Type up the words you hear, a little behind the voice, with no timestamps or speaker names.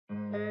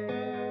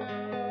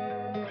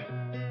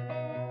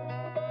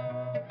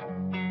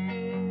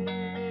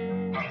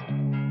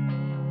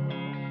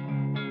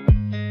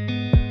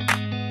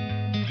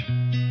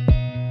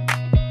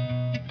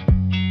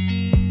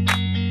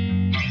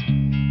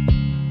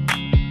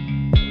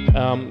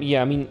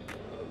Yeah, I mean,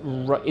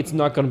 it's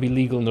not going to be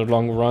legal in the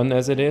long run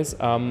as it is.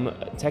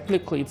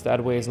 Technically, it's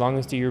that way as long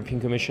as the European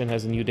Commission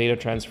has a new data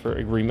transfer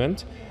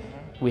agreement.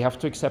 We have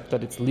to accept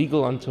that it's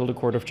legal until the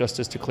Court of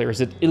Justice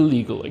declares it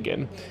illegal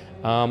again.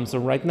 So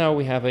right now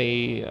we have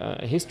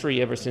a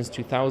history ever since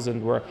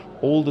 2000 where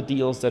all the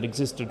deals that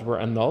existed were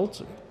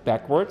annulled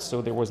backwards,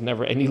 so there was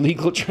never any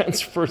legal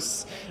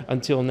transfers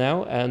until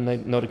now. And I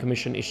know the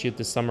Commission issued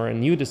this summer a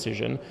new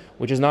decision,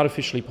 which is not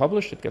officially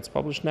published. It gets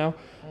published now.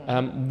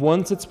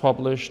 Once it's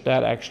published,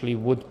 that actually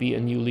would be a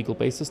new legal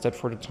basis that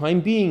for the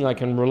time being I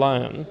can rely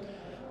on.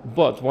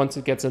 But once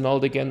it gets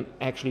annulled again,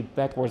 actually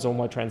backwards all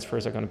my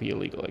transfers are going to be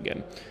illegal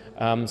again.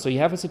 So you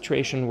have a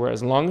situation where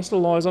as long as the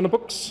law is on the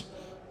books,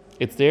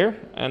 it's there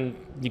and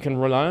you can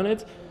rely on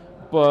it,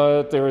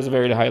 but there is a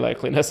very high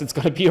likeliness it's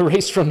going to be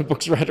erased from the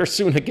books rather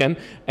soon again,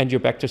 and you're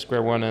back to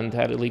square one and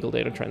had illegal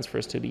data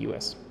transfers to the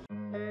US.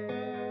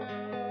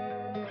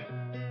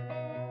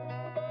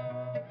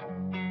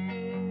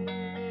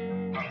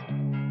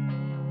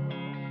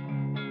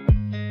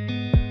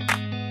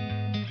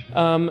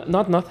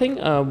 Not nothing.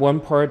 One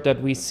part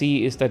that we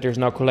see is that there's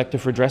now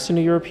collective redress in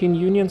the European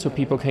Union, so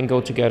people can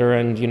go together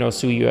and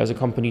sue you as a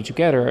company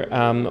together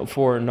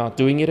for not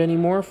doing it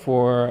anymore,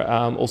 for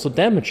also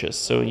damages.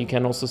 So you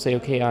can also say,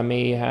 okay, I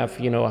may have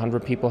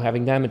 100 people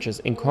having damages.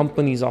 In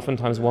companies,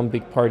 oftentimes one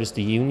big part is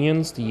the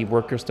unions, the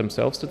workers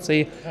themselves that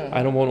say,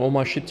 I don't want all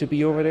my shit to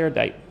be over there.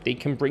 They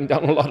can bring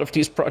down a lot of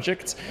these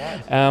projects.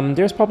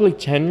 There's public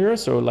tenure,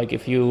 so like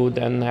if you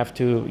then have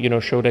to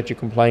show that you're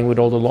complying with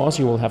all the laws,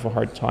 you will have a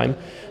hard time.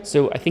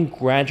 So I think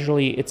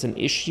gradually it's an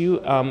issue,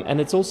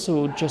 and it's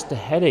also just the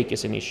headache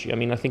is an issue. I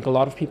mean, I think a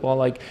lot of people are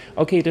like,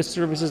 okay, this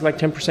service is like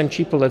 10%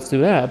 cheaper, let's do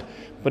that.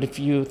 But if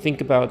you think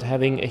about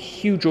having a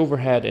huge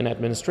overhead in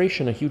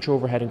administration, a huge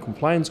overhead in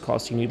compliance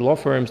costs, you need law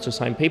firms to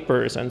sign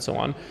papers and so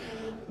on.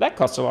 That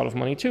costs a lot of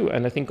money too,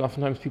 and I think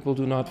oftentimes people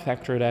do not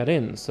factor that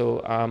in.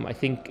 So I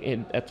think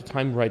at the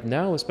time right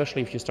now,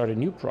 especially if you start a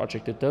new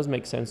project, it does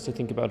make sense to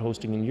think about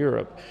hosting in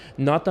Europe.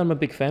 Not that I'm a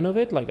big fan of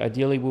it, like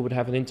ideally we would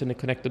have an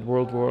internet-connected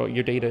world where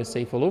your data is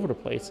safe all over the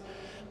place.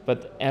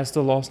 But as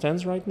the law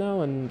stands right now,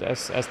 and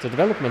as the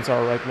developments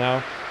are right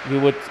now, we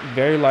would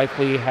very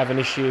likely have an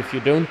issue if you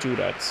don't do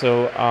that.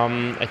 So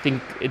I think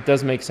it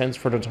does make sense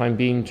for the time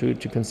being to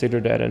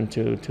consider that and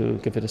to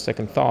give it a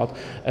second thought,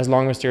 as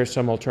long as there are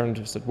some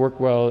alternatives that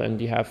work well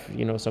and you have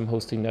some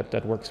hosting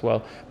that works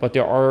well. But they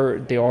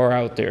are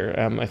out there.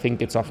 I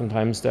think it's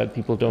oftentimes that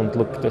people don't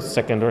look at the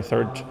second or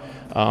third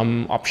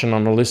option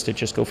on the list; they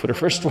just go for the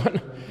first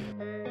one.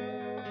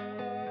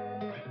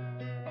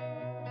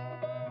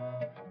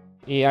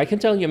 Yeah, I can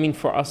tell you, I mean,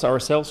 for us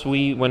ourselves,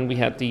 when we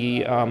had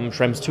the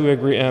Schrems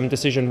II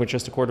decision, which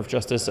is the Court of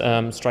Justice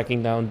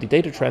striking down the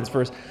data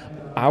transfers,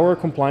 our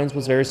compliance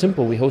was very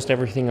simple. We host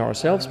everything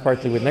ourselves,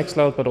 partly with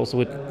Nextcloud, but also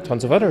with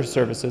tons of other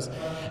services.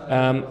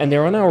 And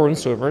they're on our own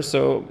server,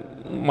 so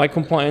my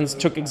compliance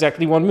took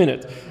exactly 1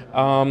 minute.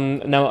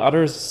 Now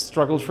others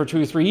struggled for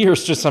 2 or 3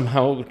 years to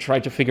somehow try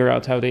to figure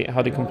out how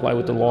they comply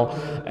with the law,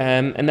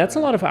 and that's a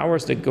lot of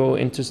hours that go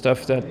into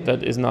stuff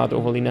that is not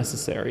overly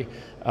necessary.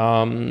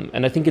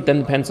 And I think it then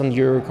depends on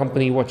your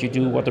company, what you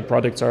do, what the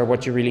products are,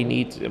 what you really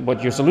need,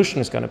 what your solution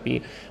is going to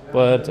be.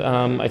 But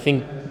I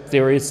think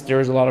there is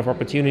a lot of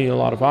opportunity, a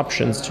lot of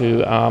options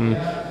to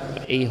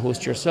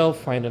host yourself,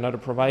 find another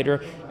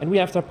provider. And we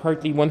have that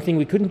partly. One thing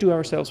we couldn't do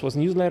ourselves was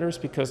newsletters,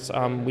 because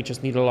we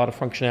just need a lot of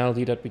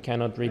functionality that we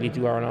cannot really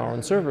do on our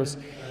own servers.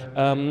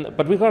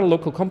 But we got a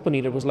local company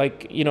that was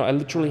like, I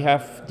literally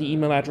have the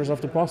email address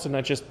of the boss, and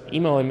I just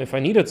email him if I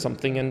needed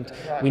something, and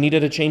we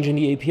needed a change in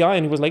the API,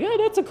 and he was like, yeah,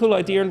 that's a cool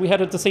idea, and we had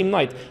it the same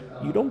night.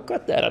 You don't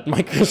get that at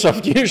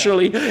Microsoft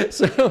usually.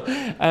 So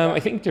I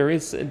think there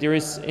is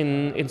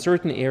in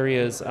certain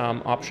areas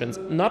options.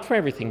 Not for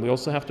everything. We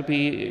also have to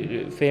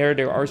be fair.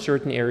 There are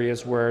certain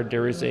areas where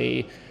there is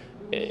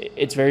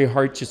it's very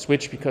hard to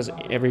switch because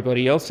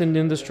everybody else in the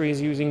industry is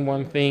using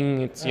one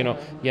thing. It's you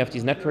have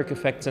these network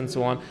effects and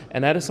so on,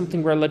 and that is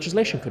something where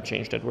legislation could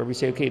change that, where we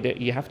say, okay, that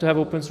you have to have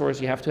open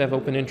source, you have to have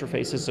open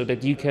interfaces so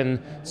that you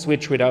can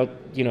switch without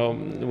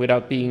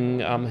being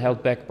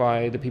held back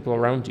by the people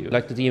around you,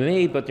 like the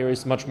DMA. But there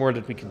is much more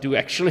that we can do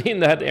actually in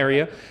that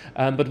area.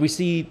 But we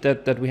see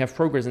that we have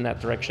progress in that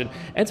direction.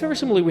 And it's very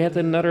similar. We had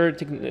in other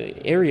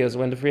areas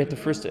when we had the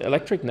first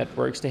electric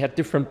networks, they had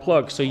different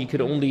plugs, so you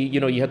could only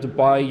you had to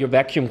buy your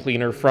vacuum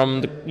cleaner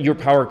from your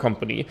power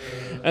company.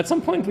 At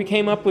some point we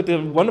came up with the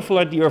wonderful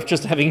idea of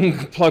just having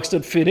plugs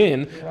that fit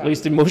in, at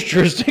least in most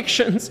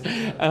jurisdictions,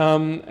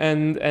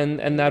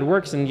 and that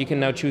works, and you can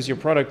now choose your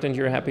product and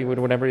you're happy with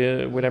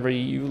whatever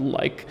you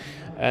like.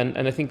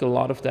 And I think a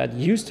lot of that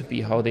used to be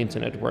how the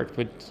internet worked,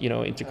 with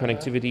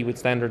interconnectivity, with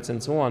standards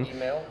and so on.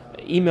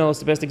 Email is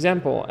the best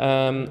example,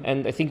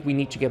 and I think we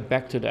need to get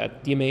back to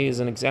that. DMA is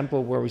an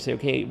example where we say,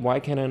 okay, why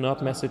can I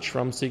not message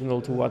from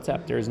Signal to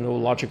WhatsApp? There is no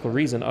logical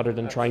reason other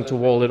than trying to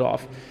wall it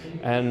off,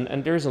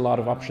 and there's a lot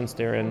of options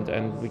there,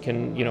 and we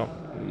can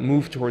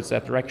move towards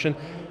that direction.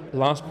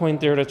 Last point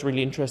there that's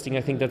really interesting,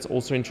 I think that's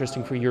also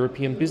interesting for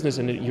European business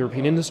and the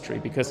European industry,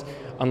 because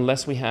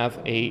unless we have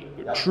a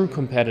true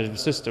competitive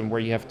system where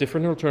you have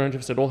different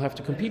alternatives that all have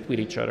to compete with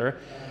each other,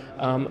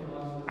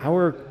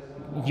 our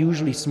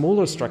usually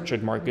smaller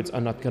structured markets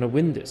are not going to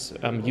win this.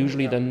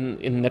 Usually then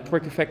in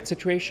network effect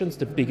situations,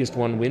 the biggest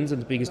one wins,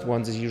 and the biggest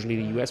ones is usually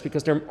the US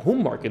because their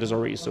home market is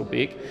already so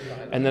big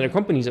and then their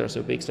companies are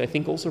so big. So I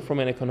think also from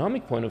an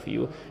economic point of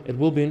view, it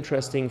will be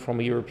interesting from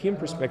a European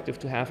perspective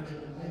to have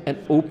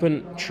an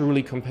open,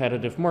 truly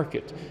competitive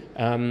market.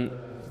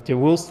 There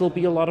will still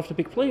be a lot of the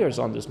big players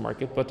on this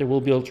market, but there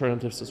will be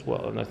alternatives as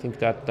well. And I think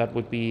that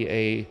would be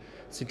a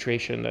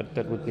situation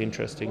that would be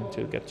interesting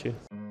to get to.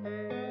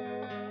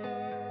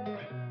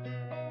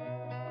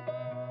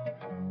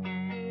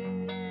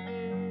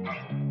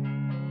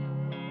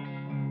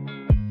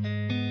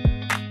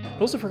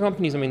 Also for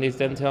companies, I mean, they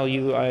then tell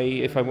you,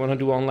 if I want to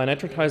do online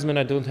advertisement,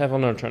 I don't have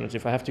an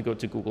alternative. I have to go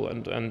to Google.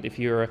 And if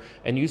you're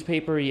a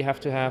newspaper, you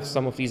have to have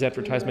some of these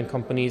advertisement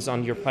companies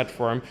on your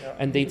platform,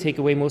 and they take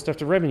away most of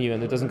the revenue,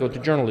 and it doesn't go to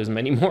journalism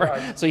anymore.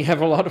 So you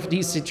have a lot of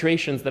these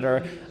situations that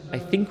are, I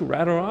think,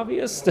 rather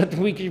obvious that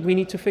we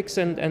need to fix,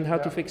 and how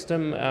to fix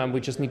them.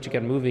 We just need to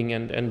get moving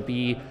and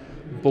be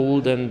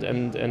bold and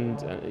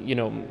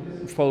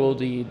follow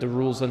the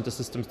rules and the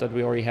systems that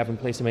we already have in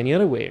place in many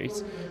other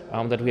ways.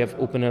 That we have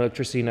open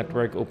electricity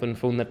network, open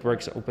phone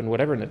networks, open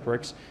whatever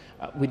networks.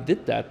 We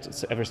did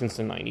that ever since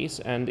the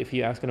 90s, and if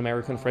you ask an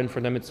American friend,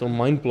 for them it's so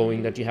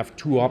mind-blowing that you have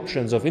two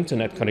options of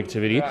internet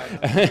connectivity,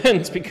 and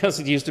it's because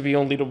it used to be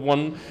only the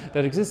one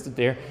that existed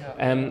there.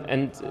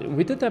 And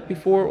we did that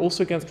before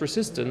also against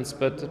resistance,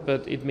 but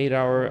it made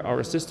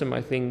our system,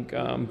 I think,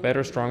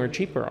 better, stronger,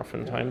 cheaper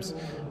oftentimes,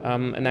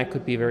 and that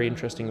could be a very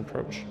interesting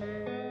approach.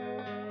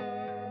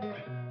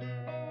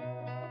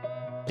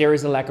 There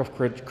is a lack of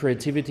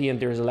creativity, and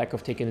there is a lack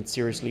of taking it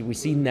seriously. We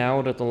see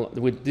now that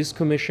with this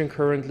commission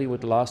currently,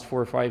 with the last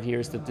 4 or 5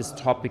 years, that this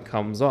topic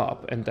comes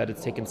up and that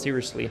it's taken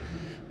seriously,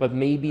 but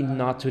maybe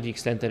not to the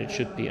extent that it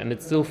should be. And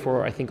it's still,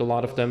 for I think a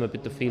lot of them, a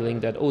bit the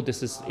feeling that, oh,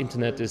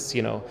 internet is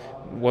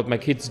what my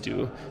kids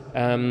do,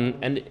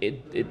 and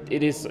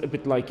it is a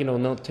bit like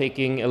not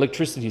taking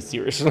electricity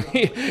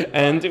seriously.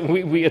 And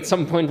we at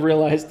some point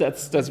realized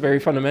that's very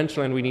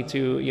fundamental, and we need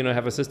to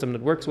have a system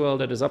that works well,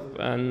 that is up,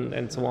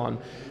 and so on.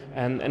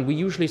 And we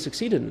usually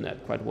succeeded in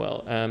that quite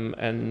well.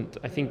 And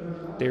I think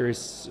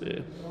there's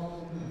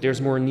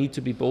more need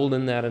to be bold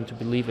in that and to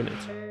believe in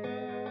it.